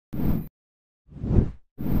The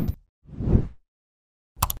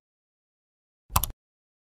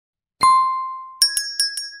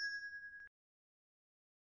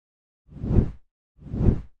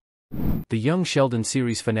Young Sheldon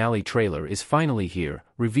series finale trailer is finally here,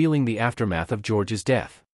 revealing the aftermath of George's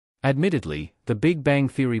death. Admittedly, the Big Bang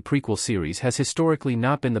Theory prequel series has historically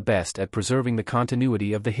not been the best at preserving the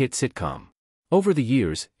continuity of the hit sitcom. Over the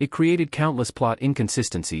years, it created countless plot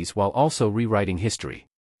inconsistencies while also rewriting history.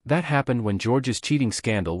 That happened when George's cheating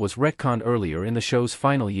scandal was retconned earlier in the show's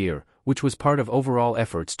final year, which was part of overall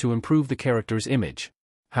efforts to improve the character's image.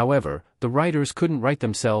 However, the writers couldn't write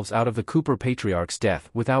themselves out of the Cooper patriarch's death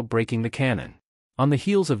without breaking the canon. On the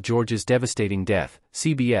heels of George's devastating death,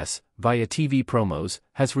 CBS, via TV promos,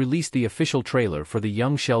 has released the official trailer for the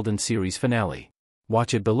Young Sheldon series finale.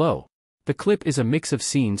 Watch it below. The clip is a mix of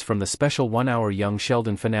scenes from the special one-hour Young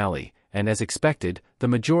Sheldon finale, and as expected, the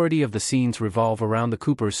majority of the scenes revolve around the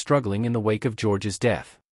Coopers struggling in the wake of George's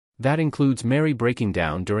death. That includes Mary breaking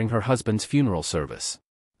down during her husband's funeral service.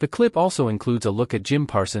 The clip also includes a look at Jim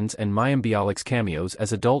Parsons and Mayim Bialik's cameos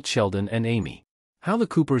as adult Sheldon and Amy. How the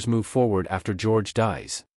Coopers move forward after George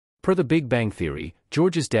dies. Per the Big Bang Theory,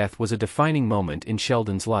 George's death was a defining moment in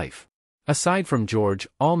Sheldon's life. Aside from George,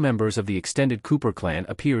 all members of the extended Cooper clan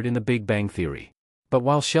appeared in the Big Bang Theory. But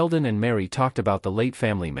while Sheldon and Mary talked about the late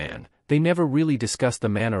family man, they never really discussed the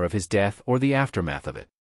manner of his death or the aftermath of it.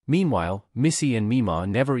 Meanwhile, Missy and Meemaw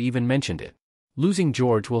never even mentioned it. Losing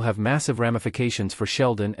George will have massive ramifications for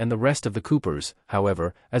Sheldon and the rest of the Coopers,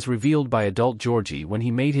 however, as revealed by adult Georgie when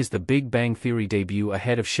he made his The Big Bang Theory debut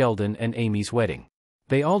ahead of Sheldon and Amy's wedding.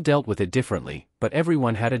 They all dealt with it differently, but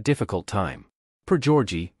everyone had a difficult time. Per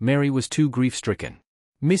Georgie, Mary was too grief-stricken.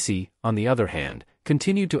 Missy, on the other hand,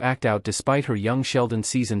 continued to act out despite her Young Sheldon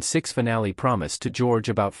Season 6 finale promise to George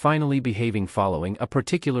about finally behaving following a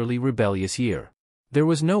particularly rebellious year. There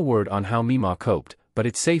was no word on how Meemaw coped, but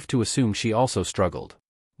it's safe to assume she also struggled.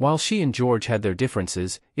 While she and George had their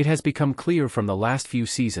differences, it has become clear from the last few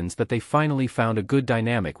seasons that they finally found a good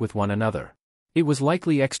dynamic with one another. It was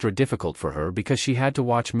likely extra difficult for her because she had to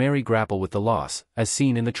watch Mary grapple with the loss, as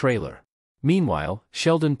seen in the trailer. Meanwhile,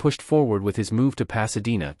 Sheldon pushed forward with his move to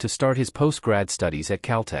Pasadena to start his post-grad studies at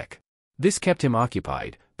Caltech. This kept him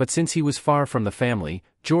occupied, but since he was far from the family,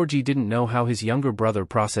 Georgie didn't know how his younger brother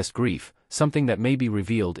processed grief, something that may be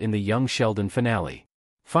revealed in the Young Sheldon finale.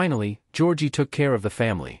 Finally, Georgie took care of the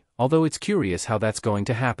family, although it's curious how that's going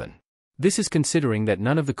to happen. This is considering that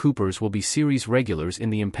none of the Coopers will be series regulars in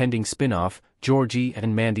the impending spin-off, Georgie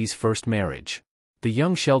and Mandy's First Marriage. The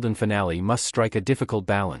Young Sheldon finale must strike a difficult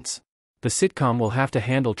balance. The sitcom will have to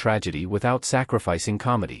handle tragedy without sacrificing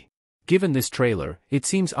comedy. Given this trailer, it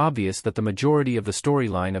seems obvious that the majority of the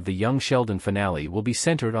storyline of the Young Sheldon finale will be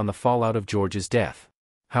centered on the fallout of George's death.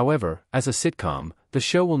 However, as a sitcom, the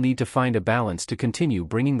show will need to find a balance to continue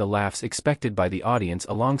bringing the laughs expected by the audience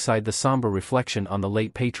alongside the somber reflection on the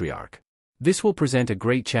late patriarch. This will present a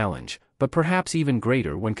great challenge, but perhaps even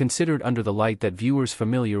greater when considered under the light that viewers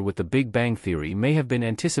familiar with the Big Bang Theory may have been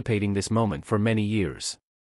anticipating this moment for many years.